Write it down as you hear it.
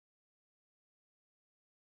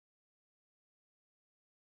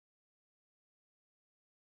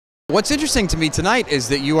What's interesting to me tonight is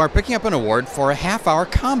that you are picking up an award for a half-hour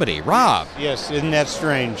comedy. Rob. Yes, isn't that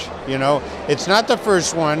strange? You know, it's not the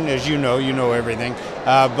first one, as you know everything.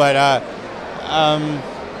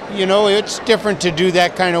 You know, it's different to do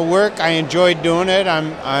that kind of work. I enjoyed doing it.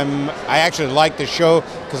 I actually like the show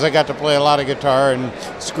because I got to play a lot of guitar and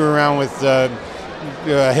screw around with a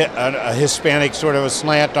Hispanic sort of a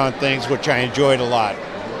slant on things, which I enjoyed a lot.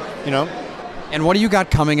 You know. And what do you got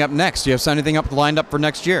coming up next? Do you have anything lined up for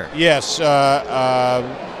next year? Yes,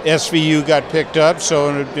 SVU got picked up, so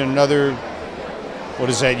another, what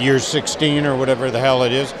is that, year 16 or whatever the hell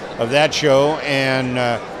it is, of that show, and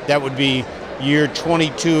that would be year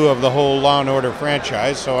 22 of the whole Law & Order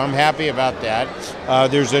franchise, so I'm happy about that.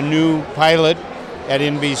 There's a new pilot at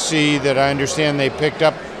NBC that I understand they picked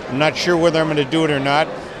up. I'm not sure whether I'm going to do it or not,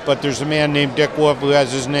 but there's a man named Dick Wolf who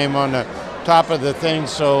has his name on the top of the thing,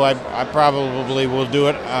 so I probably will do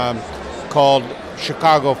it, called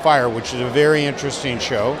Chicago Fire, which is a very interesting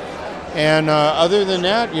show. And other than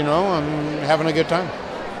that, you know, I'm having a good time.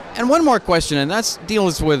 And one more question, and that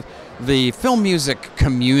deals with the film music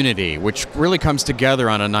community, which really comes together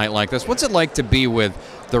on a night like this. What's it like to be with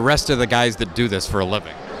the rest of the guys that do this for a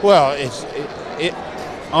living? Well,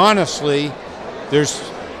 honestly,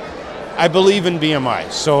 I believe in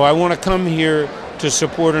BMI, so I want to come here to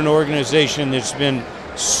support an organization that's been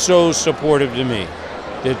so supportive to me.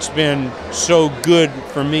 It's been so good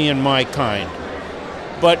for me and my kind.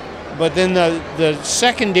 But then the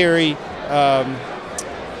secondary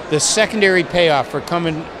payoff for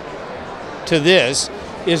coming to this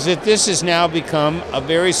is that this has now become a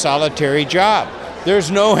very solitary job.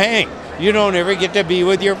 There's no hang. You don't ever get to be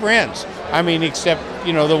with your friends. I mean, except,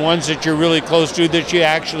 you know, the ones that you're really close to that you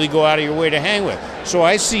actually go out of your way to hang with. So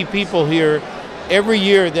I see people here every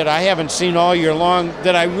year that I haven't seen all year long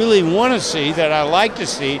that I really want to see, that I like to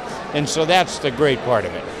see, and so that's the great part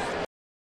of it.